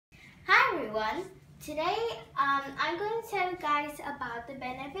everyone. Today I'm going to tell you guys about the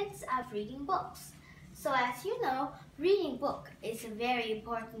benefits of reading books. So as you know, reading book is a very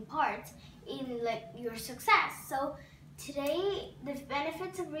important part in your success. So today the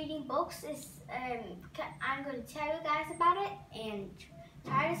benefits of reading books is I'm going to tell you guys about it and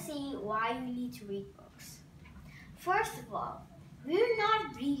try to see why you need to read books. First of all, we're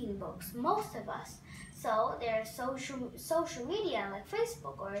not reading books, most of us. So there's social media like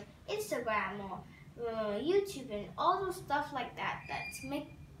Facebook or Instagram or YouTube and all those stuff like that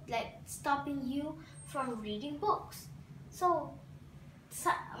that's stopping you from reading books. So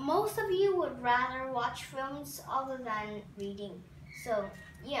most of you would rather watch films other than reading. So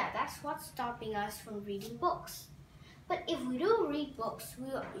yeah, that's what's stopping us from reading books. But if we do read books,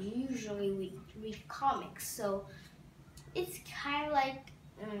 we usually read comics. So it's kind of like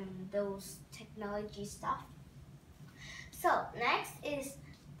those technology stuff. So next is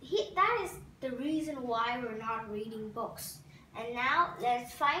that is the reason why we're not reading books. And now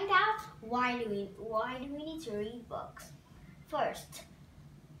let's find out why do we need to read books. First,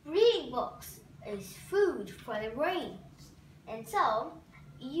 reading books is food for the brain. And so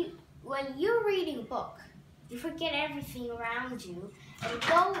when you're reading a book, you forget everything around you and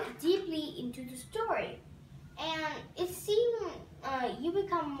go deeply into the story. And it seems you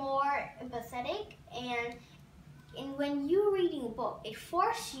become more empathetic, and when you're reading a book, it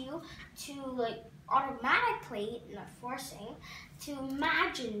forces you to automatically, not forcing, to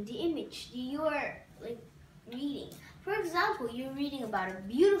imagine the image that you are reading. For example, you're reading about a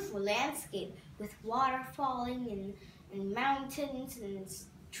beautiful landscape with water falling and mountains and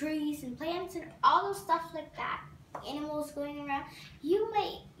trees and plants and all those stuff like that. Animals going around, you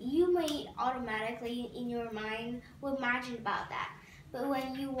may automatically in your mind will imagine about that. But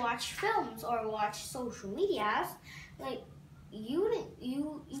when you watch films or watch social medias,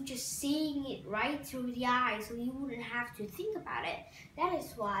 you just seeing it right through the eyes, so you wouldn't have to think about it. That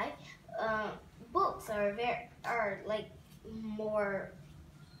is why books are more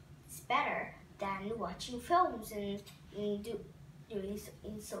better than watching films and doing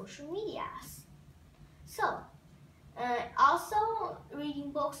in social medias. So. Also, reading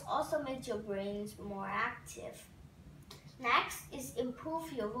books also makes your brains more active. Next is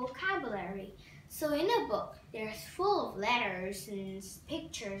improve your vocabulary. So in a book, there's full of letters and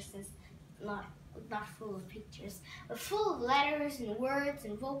pictures, and not full of pictures, but full of letters and words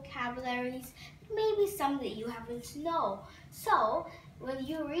and vocabularies, maybe some that you happen to know. So when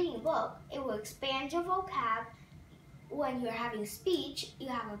you're reading a book, it will expand your vocab. When you're having speech, you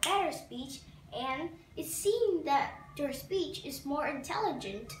have a better speech, and it seems that your speech is more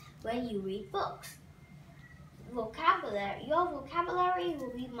intelligent when you read books. Your vocabulary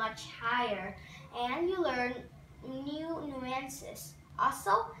will be much higher, and you learn new nuances.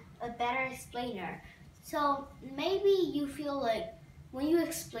 Also, a better explainer. So maybe you feel like when you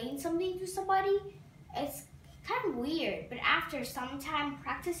explain something to somebody, it's kind of weird, but after some time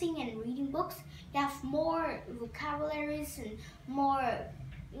practicing and reading books, you have more vocabularies and more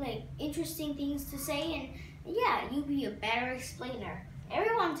interesting things to say, and yeah, you'll be a better explainer.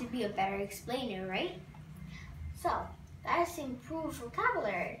 Everyone wants to be a better explainer, right? So that's improved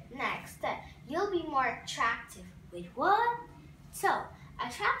vocabulary. Next, you'll be more attractive. Wait, what? So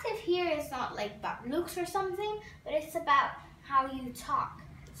attractive here is not about looks or something, but it's about how you talk.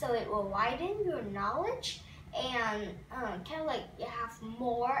 So it will widen your knowledge and you have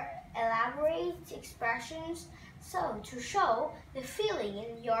more elaborate expressions, so to show the feeling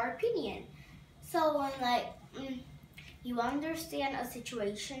in your opinion. So when you understand a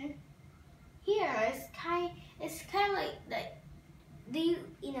situation, here it's kind of like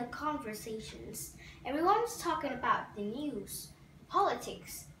in a conversations, everyone's talking about the news,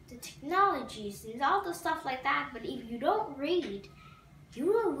 politics, the technologies, and all the stuff like that. But if you don't read,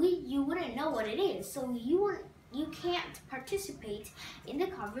 you wouldn't know what it is, so you can't participate in the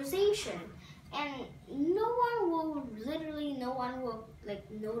conversation, and no one will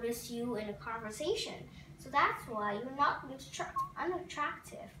notice you in a conversation. So that's why you're not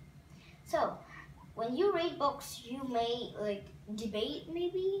unattractive. So when you read books, you may debate,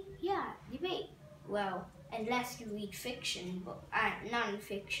 maybe, yeah, debate. Well, unless you read fiction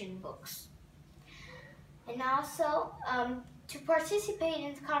non-fiction books. And also, to participate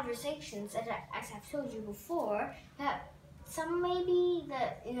in conversations, as I've told you before, that some maybe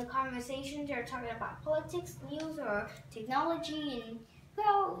in the conversations they're talking about politics, news, or technology, and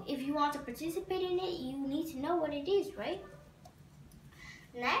well, if you want to participate in it, you need to know what it is, right?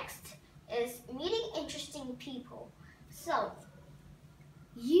 Next is meeting interesting people. So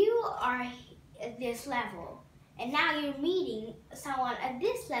you are at this level, and now you're meeting someone at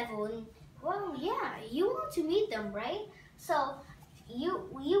this level, and well, yeah, you want to meet them, right? So you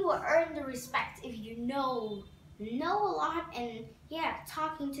will earn the respect if you know a lot, and yeah,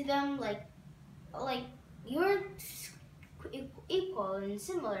 talking to them like you're equal and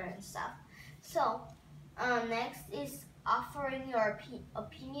similar and stuff. So next is offering your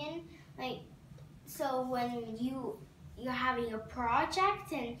opinion. Like, so when you're having a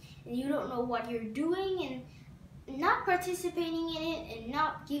project and you don't know what you're doing and not participating in it and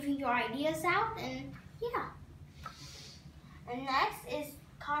not giving your ideas out, and yeah. And next is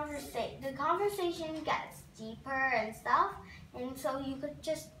the conversation gets deeper and stuff, and so you could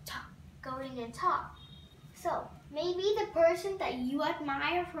just go in and talk. So maybe the person that you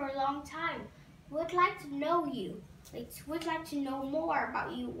admire for a long time would like to know you, would like to know more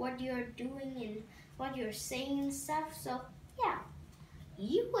about you, what you're doing and what you're saying and stuff. So yeah,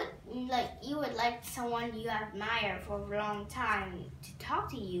 you would like someone you admire for a long time to talk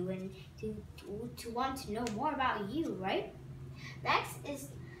to you and to want to know more about you, right? Next is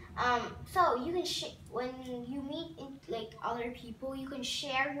so you can when you meet other people, you can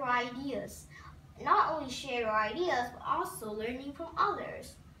share your ideas. Not only share your ideas, but also learning from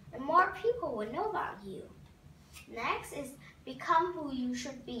others, and more people will know about you. Next is become who you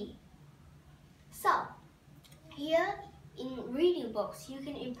should be. So here in reading books, you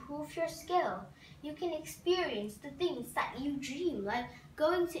can improve your skill. You can experience the things that you dream, like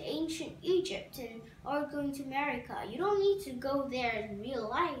going to ancient Egypt or going to America. You don't need to go there in real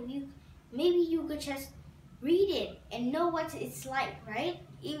life. Maybe you could just read it and know what it's like, right?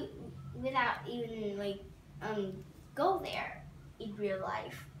 Without even go there in real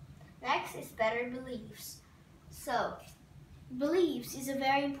life. Next is better beliefs. So beliefs is a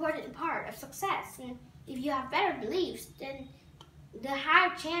very important part of success, and if you have better beliefs, then the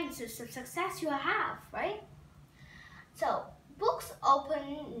higher chances of success you have, right? So books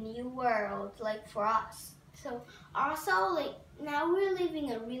open new worlds for us. So also now we're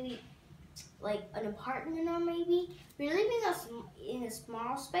living a really an apartment, or maybe we're living in a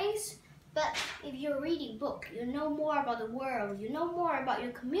small space, but if you're reading book, you know more about the world, you know more about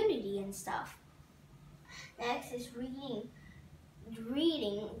your community and stuff. Next is reading.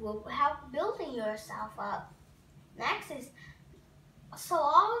 Reading will help building yourself up. Next is, so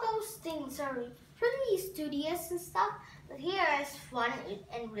all those things are pretty studious and stuff, but here is fun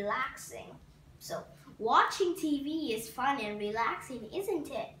and relaxing. So watching TV is fun and relaxing,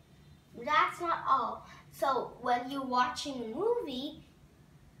 isn't it? That's not all. So when you're watching a movie,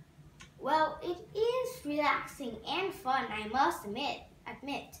 well, it is relaxing and fun, I must admit.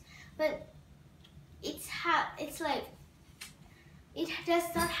 But it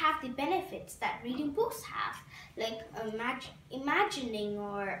does not have the benefits that reading books have, like imagining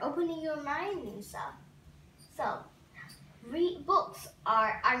or opening your mind and stuff. So books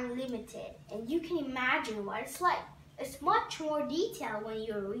are unlimited, and you can imagine what it's like. It's much more detailed when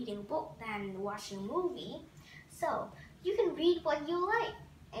you're reading a book than watching a movie. So you can read what you like,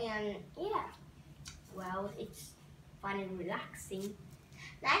 and yeah, well, it's fun and relaxing.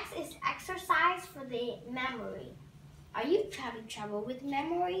 Next is exercise for the memory. Are you having trouble with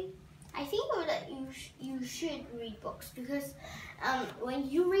memory? I think that you should read books, because when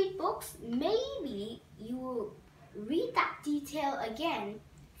you read books, maybe you will read that detail again,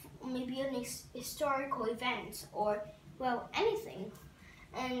 maybe an historical event or, well, anything,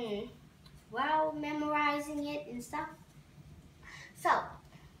 and while memorizing it and stuff. So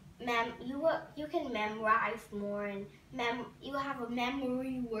you can memorize more, and you have a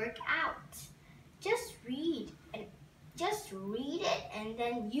memory workout. Just read it, and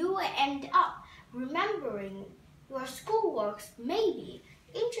then you will end up remembering your schoolworks, maybe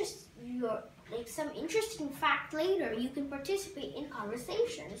some interesting fact later. You can participate in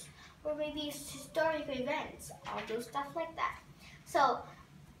conversations, or maybe historical events, all those stuff like that. So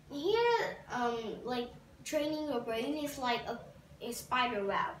here, training your brain is like a spider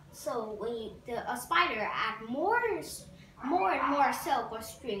web. So when a spider add more and more silk or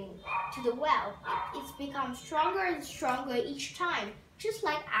string to the web, it becomes stronger and stronger each time. Just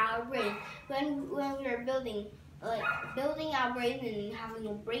like our brain, when we are building our brain and having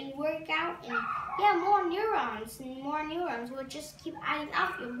a brain workout, and yeah, more neurons will just keep adding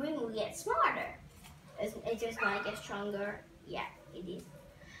up. Your brain will get smarter. It's just gonna get stronger. Yeah, it is.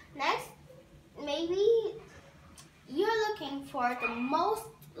 Next, maybe you're looking for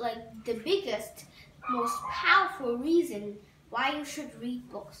the biggest, most powerful reason why you should read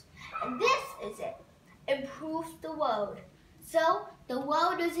books. And this is it. Improves the world. So the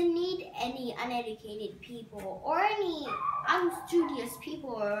world doesn't need any uneducated people or any unstudious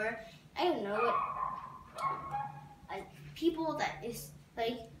people, or I don't know, people that is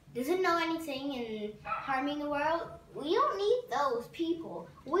doesn't know anything and harming the world, we don't need those people.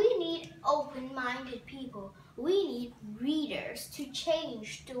 We need open-minded people. We need readers to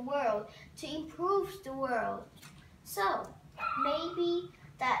change the world, to improve the world. So maybe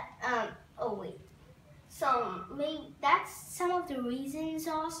that, so maybe that's some of the reasons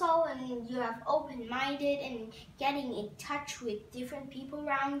also, and you have open-minded and getting in touch with different people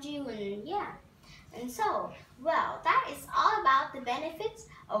around you, and yeah. And so, well, that is all about the benefits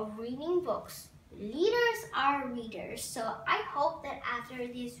of reading books. Leaders are readers. So I hope that after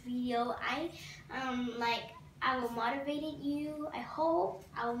this video, I will motivate you. I hope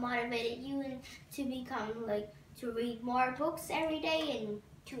I will motivate you to become to read more books every day and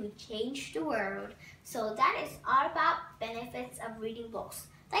to change the world. So that is all about benefits of reading books.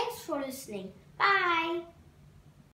 Thanks for listening. Bye.